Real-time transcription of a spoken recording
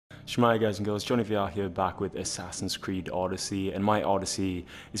Shmai guys and girls, JonnyVR here back with Assassin's Creed Odyssey, and my Odyssey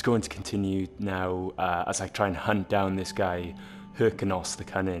is going to continue now as I try and hunt down this guy, Hyrkanos the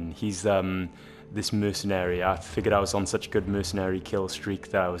Cunning. He's this mercenary. I figured I was on such a good mercenary kill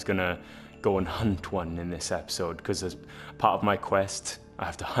streak that I was gonna go and hunt one in this episode, because as part of my quest I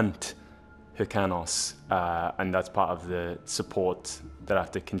have to hunt Hyrkanos, and that's part of the support that I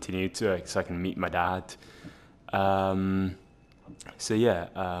have to continue to, so I can meet my dad. So yeah,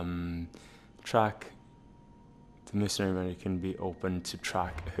 track the mercenary menu can be opened to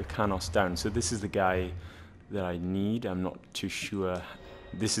track Hyrkanos down. So this is the guy that I need. I'm not too sure.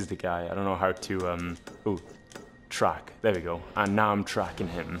 This is the guy. I don't know how to track. There we go. And now I'm tracking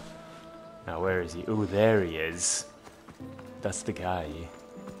him. Now where is he? Oh, there he is. That's the guy.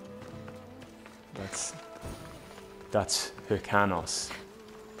 That's Hyrkanos.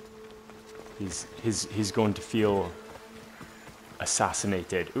 He's going to feel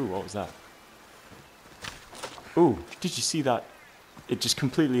assassinated. Ooh, what was that? Ooh, did you see that? It just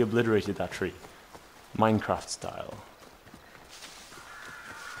completely obliterated that tree. Minecraft style.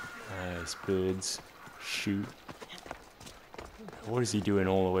 Nice birds. Shoot. What is he doing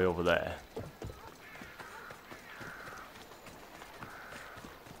all the way over there?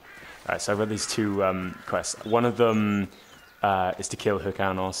 Alright, so I've got these two quests. One of them is to kill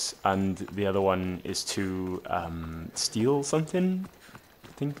Hyrkanos, and the other one is to steal something,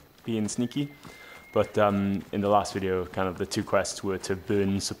 I think, being sneaky. But in the last video, kind of the two quests were to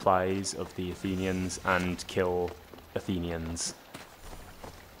burn supplies of the Athenians and kill Athenians.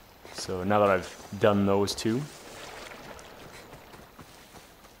 So now that I've done those two,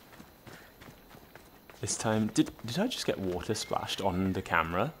 this time, did I just get water splashed on the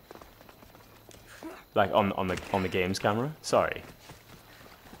camera? Like on the game's camera? Sorry.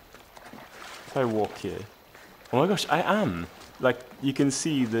 If I walk here, oh my gosh, I am. Like you can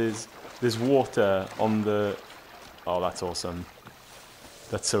see, there's water on the. Oh, that's awesome.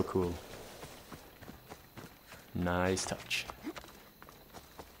 That's so cool. Nice touch.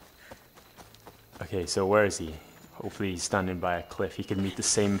 Okay, so where is he? Hopefully he's standing by a cliff. He can meet the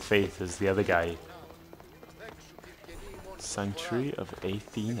same fate as the other guy. Sanctuary of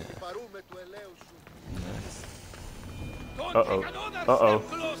Athena. Nice. Uh-oh. Uh-oh.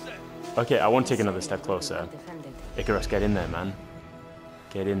 Okay, I won't take another step closer. Icarus, get in there, man.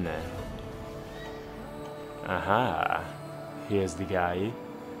 Get in there. Aha. Here's the guy.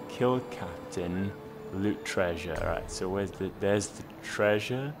 Kill captain. Loot treasure. Alright, so there's the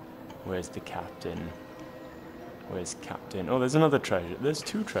treasure. Where's the captain? Where's captain? Oh, there's another treasure. There's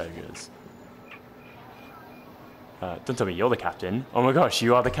two treasures. Don't tell me you're the captain. Oh my gosh,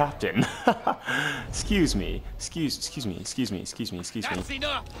 you are the captain. Excuse me. Excuse me.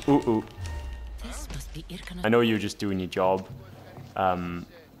 Ooh, ooh. I know you're just doing your job,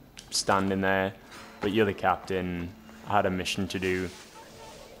 standing there, but you're the captain. I had a mission to do.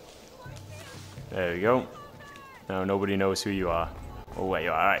 There we go. Now nobody knows who you are. Oh, where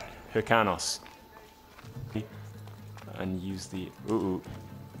you are. Alright, Hyrkanos. And use the... Ooh, ooh.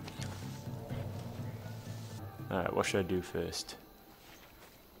 Alright, what should I do first?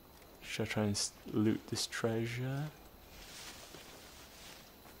 Should I try and loot this treasure?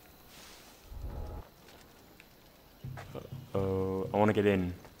 Uh-oh, I want to get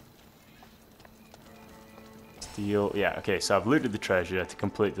in. Steal, yeah, okay, so I've looted the treasure to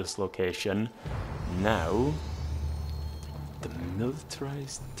complete this location. Now, the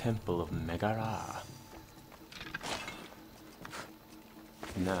militarized temple of Megaris.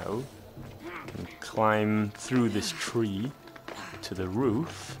 Now, can climb through this tree to the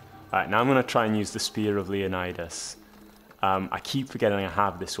roof. Alright, now I'm going to try and use the Spear of Leonidas. I keep forgetting I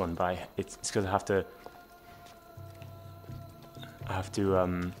have this one, but it's because I have to...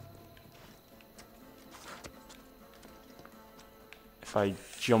 if I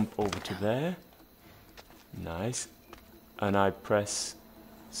jump over to there, nice, and I press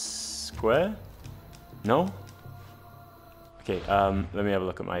square? No? Okay, let me have a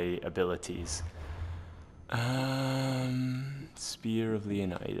look at my abilities. Spear of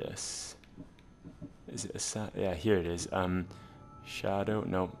Leonidas. Is it yeah, here it is. Shadow,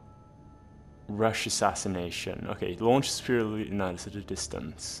 no. Rush assassination. Okay, launch Spear of Leonidas at a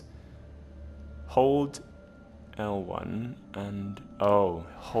distance. Hold L1 and... Oh,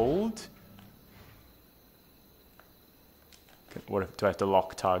 hold? Okay, what do I have to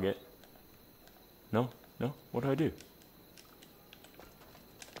lock target? No? No? What do I do?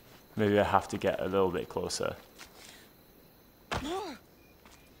 Maybe I have to get a little bit closer.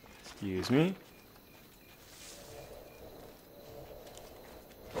 Excuse me.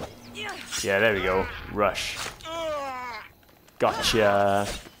 Yeah, there we go. Rush. Gotcha.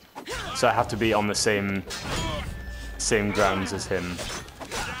 So I have to be on the same grounds as him.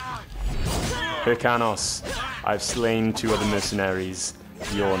 Hyrkanos, I've slain 2 other mercenaries.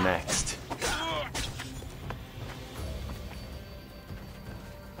 You're next.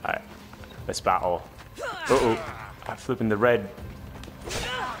 Alright, let's battle. Uh-oh, I'm flipping the red.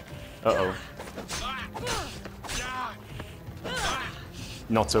 Uh-oh.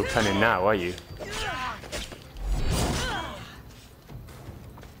 Not so cunning now, are you?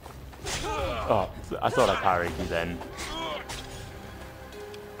 Oh, I thought I parried you then.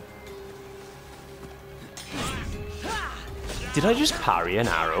 Did I just parry an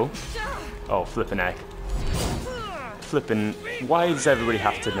arrow? Oh, flippin' heck. Flippin'. Why does everybody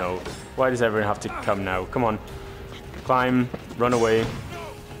have to know? Why does everyone have to come now? Come on. Climb. Run away.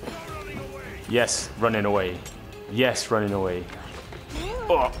 Yes, running away. Yes, running away.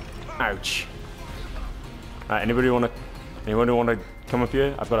 Oh, ouch. Anybody wanna come up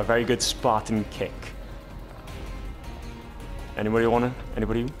here? I've got a very good Spartan kick. Anybody wanna?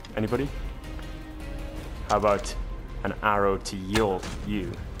 Anybody? Anybody? How about an arrow to you?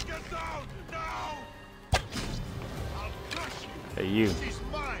 Hey, you.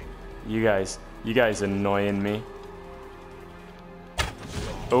 You guys annoying me.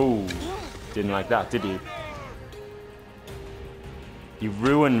 Oh, didn't like that, did you? You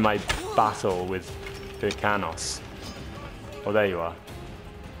ruined my battle with Hyrkanos. Oh, there you are.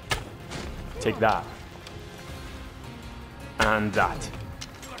 Take that. And that.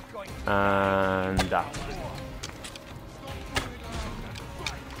 And that.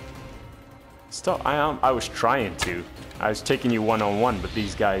 Stop. I was trying to. I was taking you one-on-one, but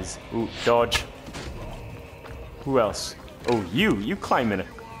these guys... Ooh, dodge. Who else? Oh, you climbing a...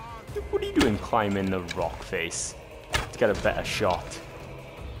 What are you doing climbing the rock face? To get a better shot.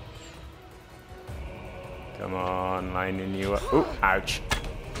 Come on, lining you up. Oh, ouch.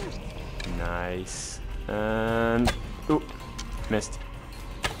 Nice. And... Ooh, missed.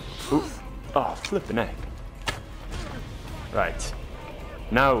 Ooh. Oh, flipping heck. Right.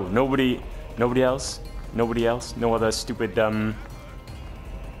 Now, nobody else? Nobody else? No other stupid,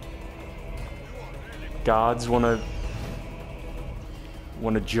 guards wanna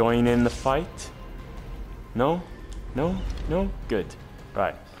join in the fight? No? No? No? Good.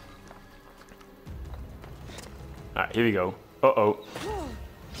 Right. Alright, here we go. Uh-oh.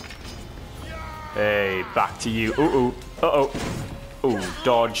 Hey, back to you. Uh-oh. Uh-oh. Ooh,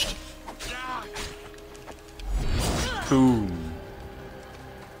 dodged. Boom.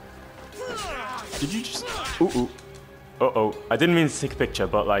 Did you just... Ooh. Uh-oh. I didn't mean to take a picture,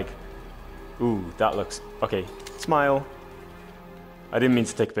 but like... Ooh, that looks... Okay, smile. I didn't mean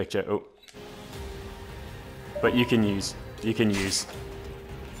to take a picture. Oh. But you can use. You can use.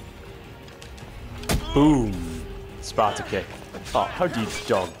 Boom. Sparta kick. Oh, how do you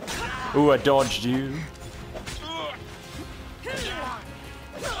dodge? Ooh, I dodged you.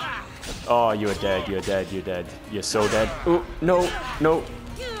 Oh, you're dead, you're dead, you're dead. You're so dead. Ooh, no, no.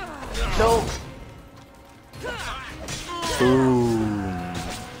 No. Boom.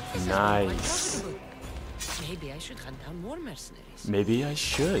 Nice. Maybe I should hunt down more mercenaries. Maybe I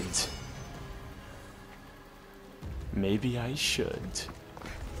should. Maybe I should.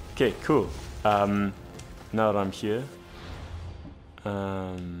 Okay, cool. Now that I'm here,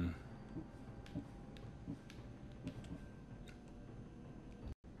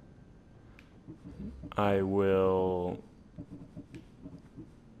 I will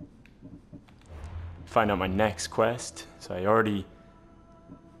find out my next quest. So I already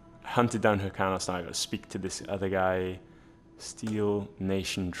hunted down Hyrkanos, now I gotta speak to this other guy. Steal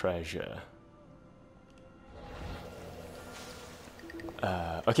Nation Treasure.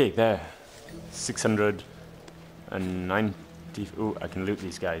 Okay, there. 690. Ooh, I can loot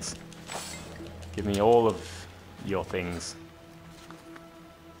these guys. Give me all of your things.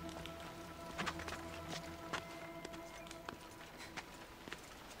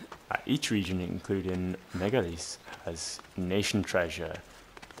 Each region, including Megaris, has Nation Treasure.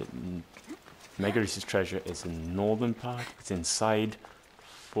 Megaris' treasure is in the northern part. It's inside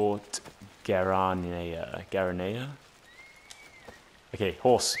Fort Garanea. Okay,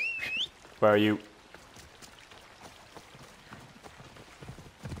 horse. Where are you?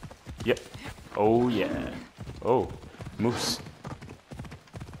 Yep. Oh yeah. Oh, moose.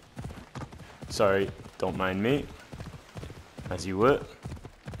 Sorry, don't mind me. As you were.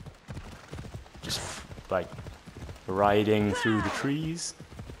 Just like riding through the trees.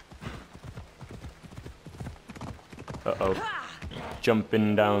 Uh-oh.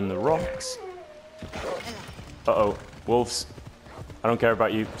 Jumping down the rocks. Uh-oh. Wolves. I don't care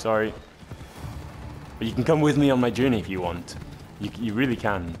about you, sorry. But you can come with me on my journey if you want. You really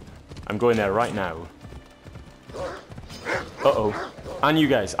can. I'm going there right now. Uh-oh. And you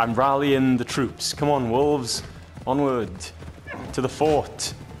guys, I'm rallying the troops. Come on, wolves. Onward. To the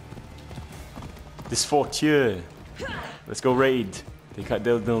fort. This fort here. Let's go raid.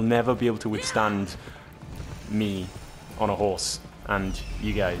 They'll never be able to withstand me on a horse. And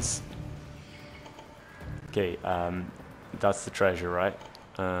you guys. Okay, that's the treasure, right?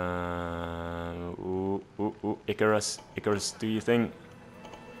 Icarus, do you think?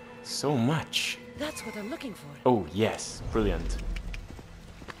 So much. That's what I'm looking for. Oh, yes. Brilliant.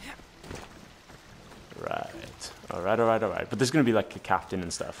 Right. Alright. But there's going to be like a captain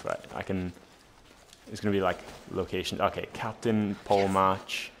and stuff, right? There's going to be like location. Okay, captain, pole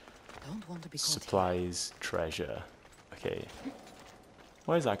match, Don't want to be caught supplies, treasure. Okay.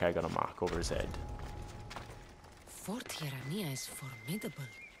 Why is that guy got a mark over his head? Fort Hyrkanos is formidable.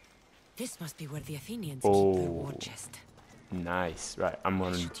 This must be where the Athenians Oh. keep their war chest. Nice. Right, I'm I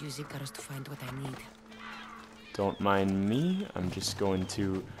on. should use Icarus to find what I need. Don't mind me. I'm just going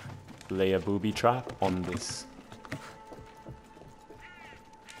to lay a booby trap on this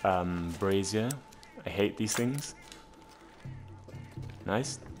brazier. I hate these things.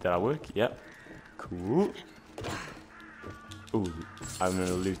 Nice. Did that work? Yep. Cool. Ooh, I'm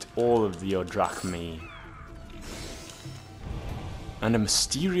gonna loot all of your drachmae. And a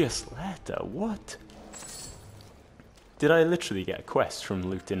mysterious letter. What? Did I literally get a quest from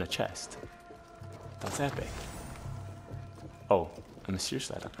looting a chest? That's epic. Oh, a mysterious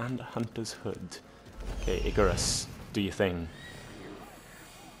letter and a hunter's hood. Okay, Icarus, do your thing.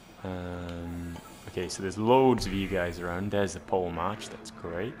 Okay, so there's loads of you guys around. There's the pole march, that's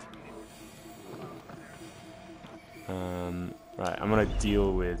great. Right, I'm gonna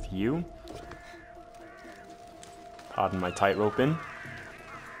deal with you. Pardon my tightroping.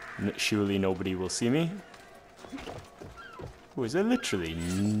 Surely nobody will see me. Oh, is there literally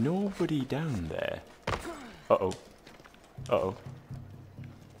nobody down there? Uh-oh. Uh-oh.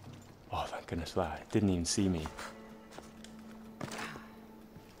 Oh, thank goodness for that. Didn't even see me.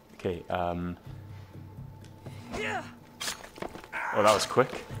 Okay, oh, that was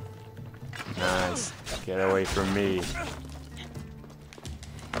quick. Nice. Get away from me.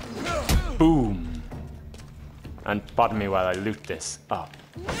 Boom. And pardon me while I loot this. Oh.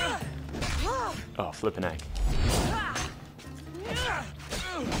 Oh, flippin' egg.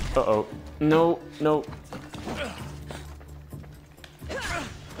 Uh-oh. No, no.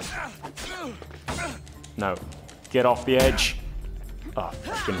 No. Get off the edge. Oh,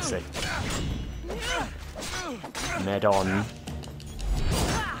 for goodness sake. Med on.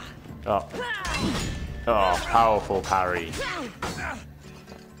 Oh. Oh, powerful parry.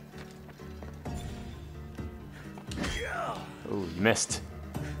 Oh, you missed.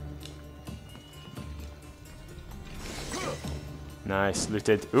 Nice,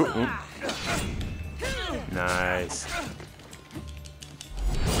 looted. Ooh, ooh. Nice.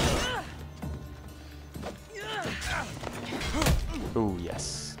 Oh,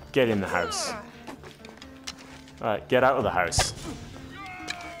 yes. Get in the house. Alright, get out of the house.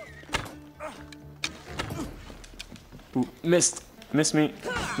 Ooh, missed. Miss me.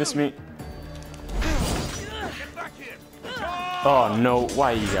 Miss me. Oh no,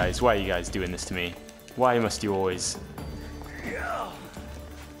 why are you guys doing this to me? Why must you always...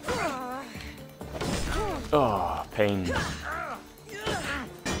 Oh, pain.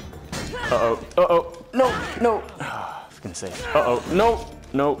 Uh-oh, uh-oh, no, no. I was gonna say, uh-oh, no,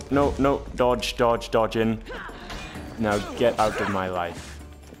 no, no, no. Dodge, dodge, dodge in. Now get out of my life.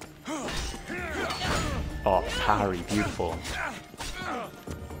 Oh, parry, beautiful.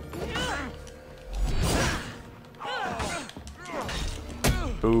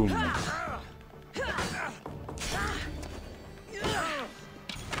 Boom.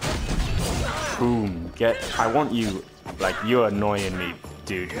 Boom. I want you, like, you're annoying me,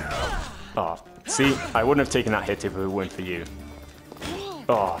 dude. Oh, see, I wouldn't have taken that hit if it weren't for you.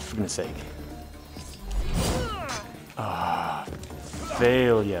 Oh, for goodness sake. Ah,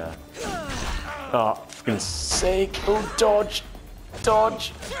 failure. Oh, for goodness sake. Oh, dodge.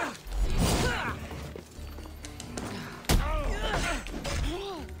 Dodge.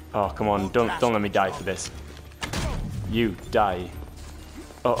 Oh, come on, don't let me die for this. You die.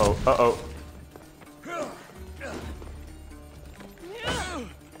 Uh-oh, uh-oh.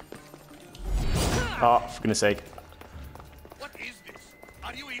 Oh, for goodness sake. What is this?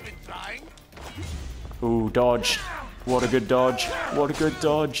 Are you even trying? Ooh, dodge. What a good dodge. What a good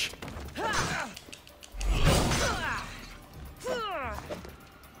dodge.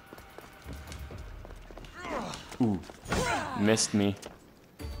 Ooh, missed me.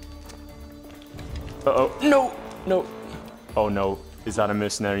 Uh-oh, no, no. Oh no, Is that a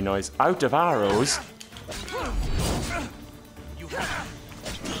mercenary noise? Out of arrows?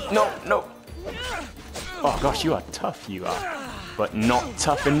 No, no. Oh gosh, you are tough, you are. But not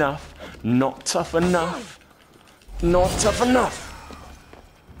tough enough. Not tough enough. Not tough enough.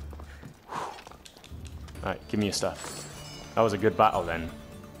 Alright, give me your stuff. That was a good battle then.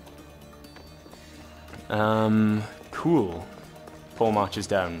 Cool. Pole march is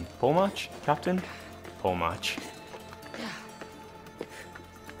down. Pole march, Captain? Pole march.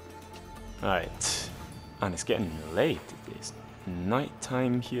 Alright. And it's getting late. It's night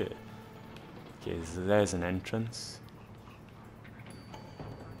time here. Okay, so there's an entrance.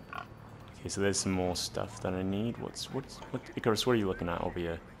 Okay, so there's some more stuff that I need. What, Icarus, what are you looking at over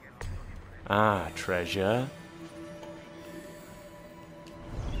here? Ah, treasure.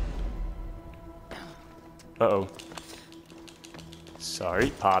 Uh-oh.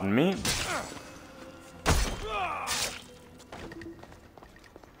 Sorry, pardon me.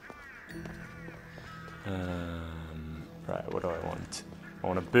 Right, what do I want? I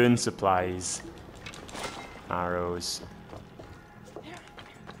want to burn supplies. Arrows.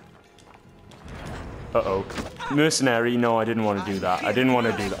 Uh-oh. Mercenary, no, I didn't want to do that. I didn't want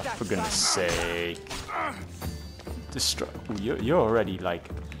to do that, for goodness sake. Destroy. You're already, like,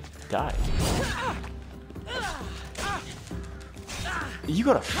 died. You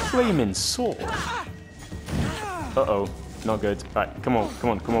got a flaming sword. Uh-oh. Not good. Right, come on, come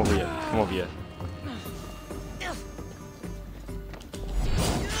on, come over here. Come over here.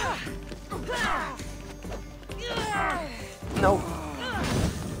 No.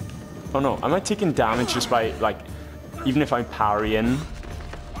 Oh no, am I taking damage just by, like, even if I'm parrying?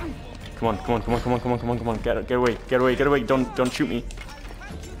 Come on, come on, come on, come on, come on, come on, come on. Get away, get away, get away. Don't shoot me.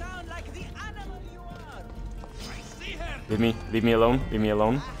 Leave me alone, leave me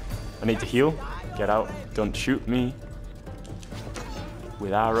alone. I need to heal. Get out, don't shoot me.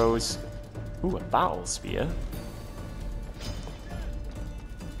 With arrows. Ooh, a battle spear.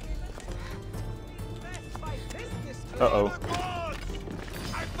 Uh-oh.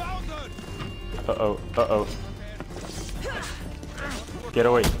 Uh-oh, uh-oh. Get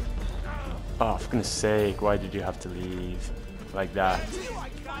away. Oh, for goodness sake, why did you have to leave like that?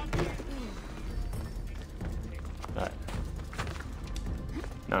 Alright.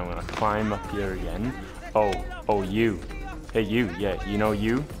 Now I'm gonna climb up here again. Oh, you. Hey, you, yeah, you know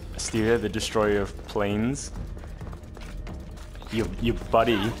you? Asteria, the destroyer of planes. You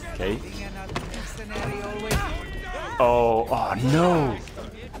buddy, okay? Oh, no!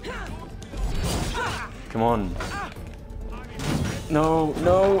 Come on. No,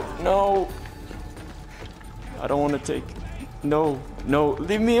 no, no! I don't want to take... No, no,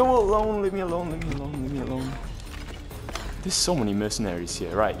 leave me alone, leave me alone, leave me alone, leave me alone. There's so many mercenaries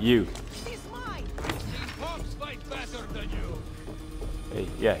here. Right, you. Hey,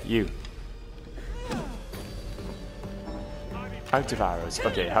 yeah, you. Out of arrows.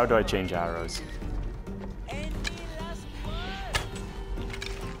 Okay, how do I change arrows?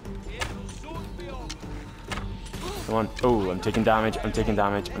 Come on. Oh, I'm taking damage, I'm taking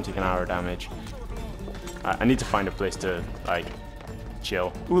damage, I'm taking arrow damage. I need to find a place to, like,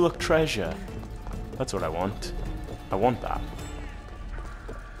 chill. Ooh, look, treasure. That's what I want. I want that.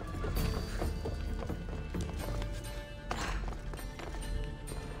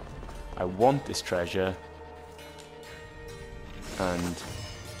 I want this treasure. And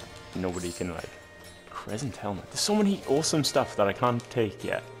nobody can, like... Crescent helmet. There's so many awesome stuff that I can't take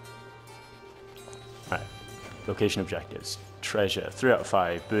yet. Alright. Location objectives. Treasure. 3 out of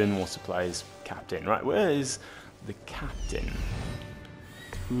 5. Burn more supplies. Captain. Right, where is the captain?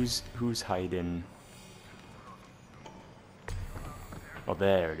 Who's hiding? Oh,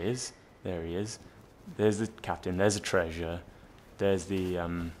 there it is. There he is. There's the captain. There's a treasure. There's the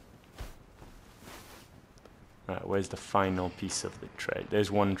Right, where's the final piece of the treasure?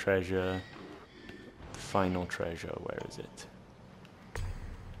 There's one treasure. The final treasure. Where is it?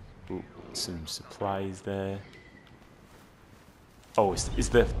 Ooh, some supplies there. Oh, is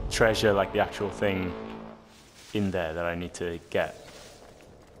the treasure like the actual thing in there that I need to get?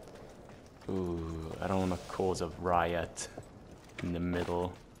 Ooh, I don't want to cause a riot in the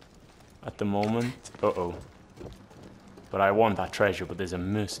middle at the moment. Uh-oh. But I want that treasure, but there's a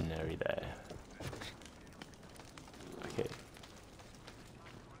mercenary there. Okay.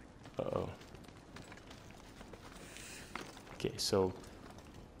 Uh-oh. Okay, so...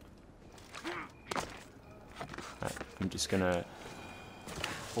 Right, I'm just gonna...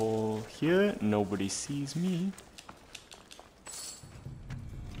 fall here. Nobody sees me.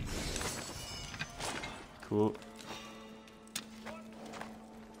 Cool.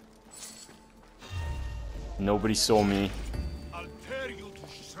 Nobody saw me.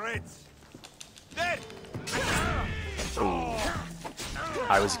 secrets. There. Ooh.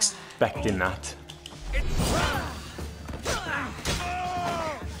 I was expecting that.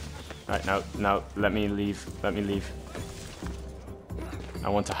 Right, now, let me leave. Let me leave. I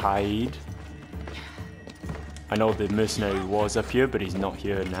want to hide. I know the mercenary was up here, but he's not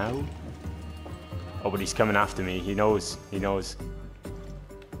here now. Oh, but he's coming after me. He knows. He knows.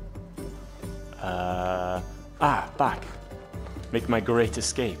 Back. Make my great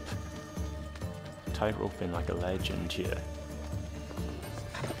escape. Tie rope in like a legend here.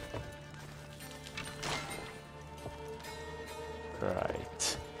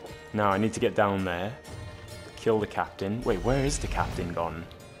 Right. Now I need to get down there. Kill the captain. Wait, where is the captain gone?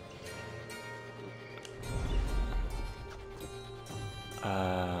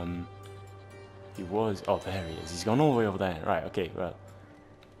 He was... Oh, there he is. He's gone all the way over there. Right, okay, well...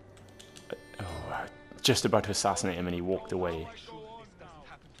 just about to assassinate him and he walked away.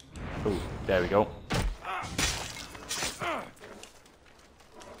 Oh, there we go.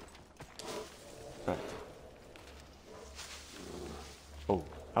 Right. Oh,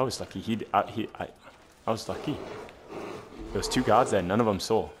 I was lucky. I was lucky. There was 2 guards there. None of them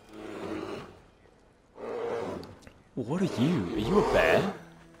saw. What are you? Are you a bear?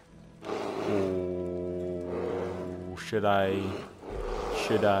 Oh, should I?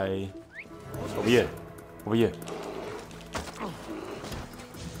 Over here. Over here.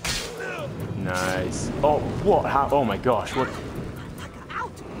 Nice. Oh, what? How? Oh my gosh, what?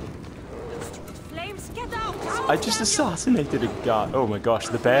 I just assassinated a guard. Oh my gosh,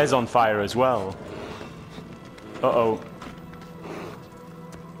 the bear's on fire as well. Uh-oh.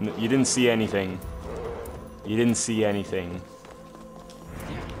 You didn't see anything. You didn't see anything.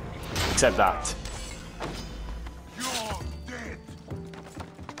 Except that. You're dead.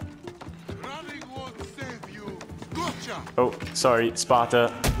 Running won't save you. Gotcha. Oh, sorry,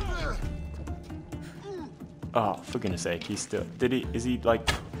 Sparta. Oh, for goodness sake, he's still... Is he, like...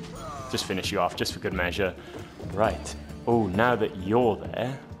 Just finish you off, just for good measure. Right. Oh, now that you're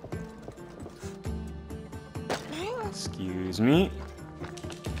there... Excuse me.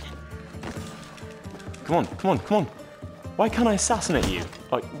 Come on, come on, come on. Why can't I assassinate you?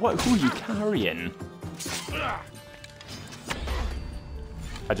 Like, what? Who are you carrying?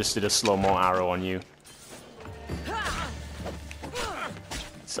 I just did a slow-mo arrow on you.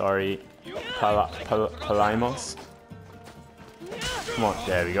 Sorry. Palimos. Come on,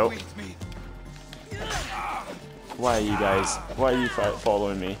 there we go. Why are you guys... Why are you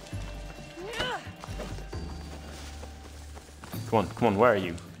following me? Come on, where are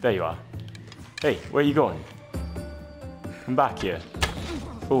you? There you are. Hey, where are you going? Come back here.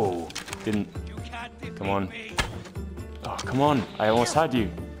 Oh, didn't... Come on. Oh, come on, I almost had you.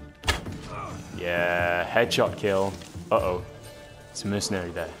 Yeah, headshot kill. Uh-oh. It's a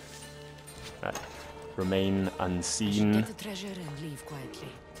mercenary there. Right. Remain unseen. Get the treasure and leave quietly.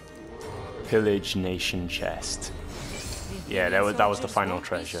 Pillage nation chest. Yeah, that was the final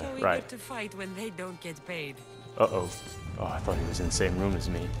treasure. Right. To fight when they don't get paid. Uh-oh. Oh, I thought he was in the same room as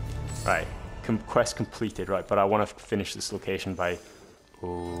me. Right. Quest completed. Right, but I want to finish this location by...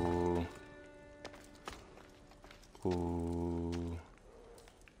 Ooh. Ooh.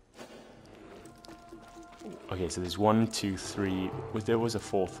 Okay, so there's 1, 2, 3. There was a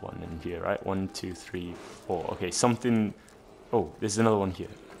 4th one in here, right? 1, 2, 3, 4. Okay, something... Oh, there's another one here.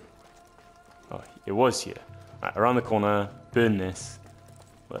 Oh, it was here. Right, around the corner. Burn this.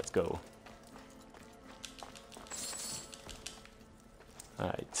 Let's go.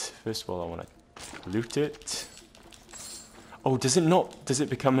 Alright, first of all I want to loot it. Oh, does it not... Does it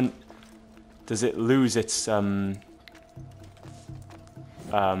become an... Does it lose its...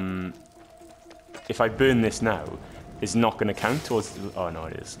 If I burn this now, it's not going to count towards... Oh, no,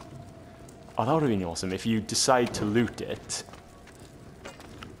 it is. Oh, that would have been awesome. If you decide to loot it,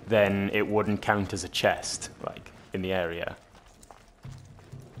 then it wouldn't count as a chest, like, in the area.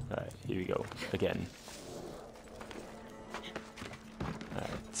 Alright, here we go. Again.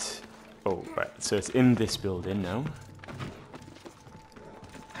 Alright. Oh, right. So it's in this building now.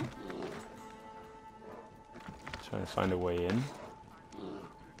 Trying to find a way in.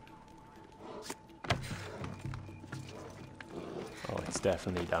 Oh, it's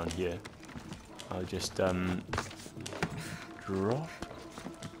definitely down here. I'll just, drop.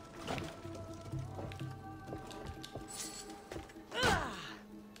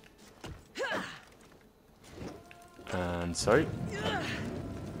 And, sorry.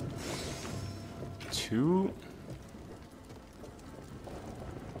 2.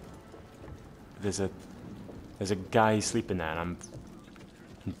 There's a guy sleeping there, and I'm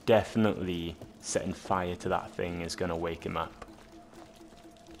definitely setting fire to that thing is gonna wake him up.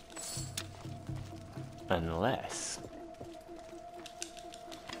 Unless...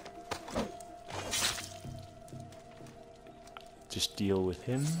 just deal with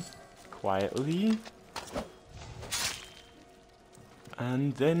him quietly.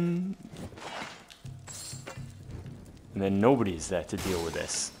 And then nobody's there to deal with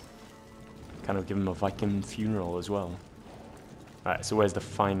this. Kind of give him a Viking funeral as well. Alright, so where's the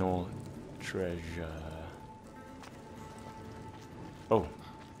final treasure? Oh,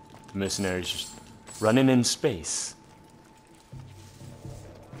 the mercenary's just running in space.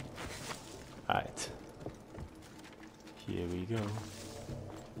 Alright. Here we go.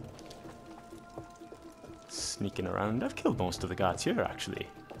 Sneaking around. I've killed most of the guards here, actually.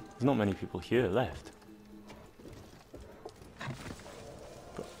 There's not many people here left.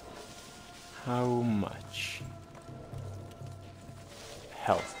 But how much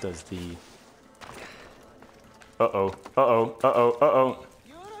health does the... Uh-oh, uh-oh, uh-oh, uh-oh.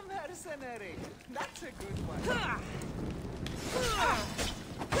 You're a mercenary. That's a good one.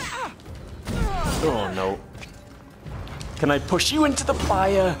 Oh, no. Can I push you into the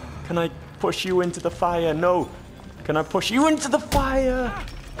fire? Can I push you into the fire? No. Can I push you into the fire?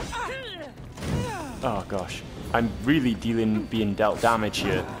 Oh, gosh. I'm really being dealt damage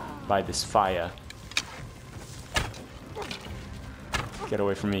here by this fire. Get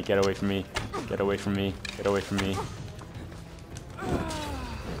away from me, get away from me, get away from me, get away from me.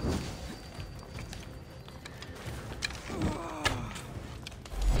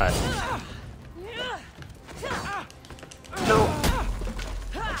 Alright. No!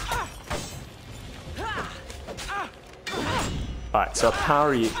 Alright, so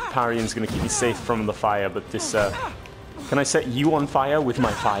parrying's gonna keep me safe from the fire, but this, can I set you on fire with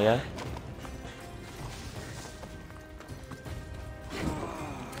my fire?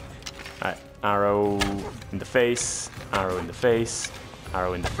 Alright, arrow in the face, arrow in the face,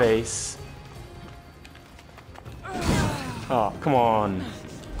 arrow in the face. Oh, come on.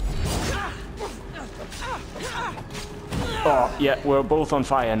 Oh, yeah, we're both on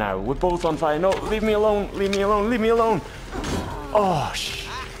fire now. We're both on fire. No, leave me alone, leave me alone, leave me alone. Oh,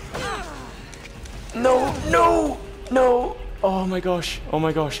 no, no, no. Oh my gosh, oh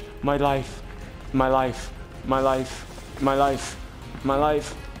my gosh. My life, my life, my life, my life, my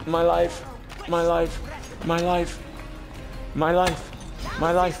life, my life, my life, my life, my life,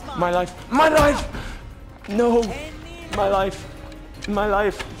 my life, my life, my life. No, my life, my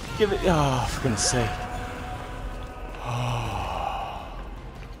life. Give it, oh, for goodness sake.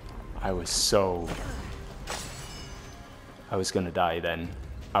 I was gonna die then.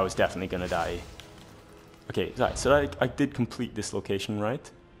 I was definitely gonna die. Okay, right, so I did complete this location, right?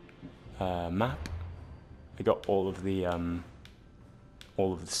 Map. I got all of the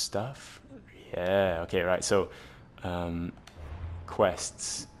stuff. Yeah, okay, right, so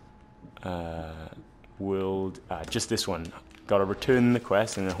quests. World, just this one. Gotta return the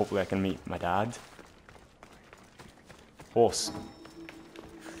quest and then hopefully I can meet my dad. Horse.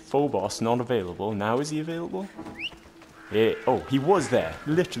 Phobos not available. Now is he available? Yeah. Oh, he was there.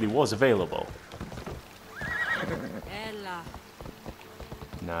 Literally was available. Ella.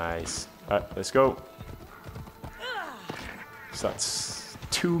 Nice. Alright, let's go. So that's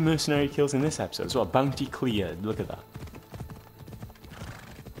 2 mercenary kills in this episode as well. Bounty cleared. Look at that.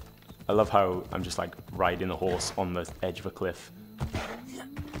 I love how I'm just like riding a horse on the edge of a cliff.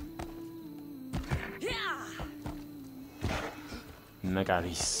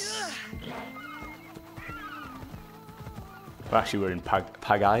 Megaris. Well, actually, we're in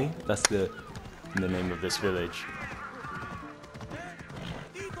Pagai. That's the name of this village.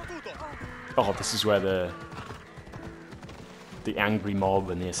 Oh, this is where the angry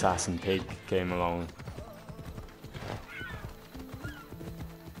mob and the assassin pig came along.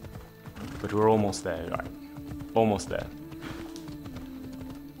 But we're almost there, right? Almost there.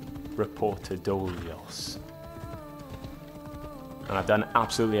 Reporter Dolios. And I've done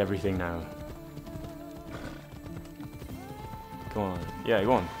absolutely everything now. Go on. Yeah,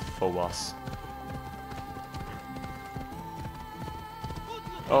 go on, Phobos.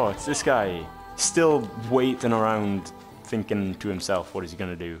 Oh, it's this guy. Still waiting around, thinking to himself, what is he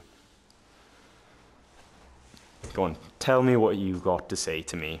gonna do? Go on, tell me what you got to say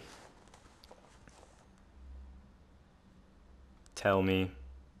to me. Tell me.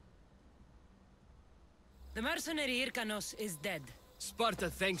 The mercenary Hyrkanos is dead. Sparta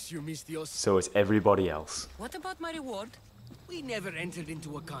thanks you, Mystios. So it's everybody else. What about my reward? We never entered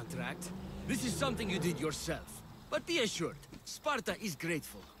into a contract. This is something you did yourself. But be assured, Sparta is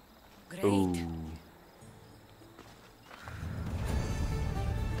grateful. Great. Ooh.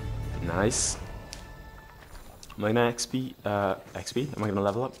 Nice. Am I gonna XP? Am I gonna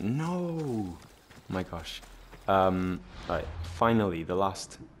level up? No. my gosh. Right, finally, the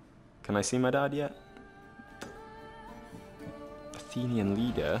last... Can I see my dad yet? Athenian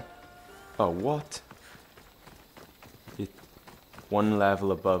leader? Oh, what? One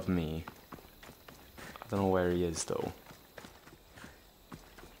level above me. I don't know where he is, though.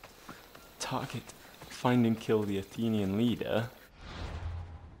 Target. Find and kill the Athenian leader?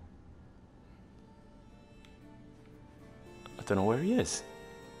 I don't know where he is.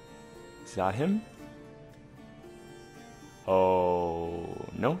 Is that him? Oh,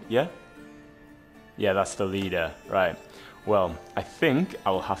 no? Yeah? Yeah, that's the leader. Right. Well, I think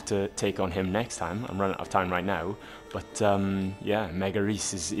I will have to take on him next time. I'm running out of time right now. But, yeah,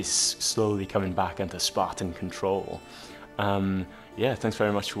 Megaris is slowly coming back into Spartan control. Yeah, thanks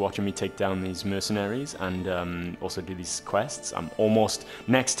very much for watching me take down these mercenaries and also do these quests. I'm almost,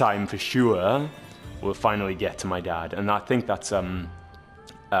 next time for sure, we'll finally get to my dad. And I think that's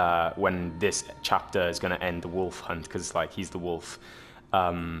when this chapter is going to end the wolf hunt, because like he's the wolf.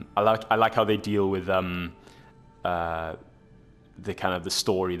 I like how they deal with the kind of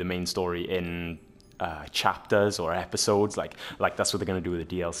the main story in chapters or episodes. Like that's what they're going to do with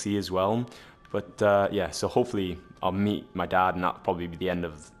the DLC as well. But yeah, so hopefully I'll meet my dad, and that'll probably be the end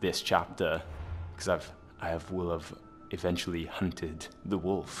of this chapter, because will have eventually hunted the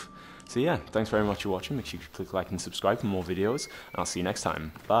wolf. So yeah, thanks very much for watching. Make sure you click like and subscribe for more videos, and I'll see you next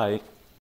time. Bye.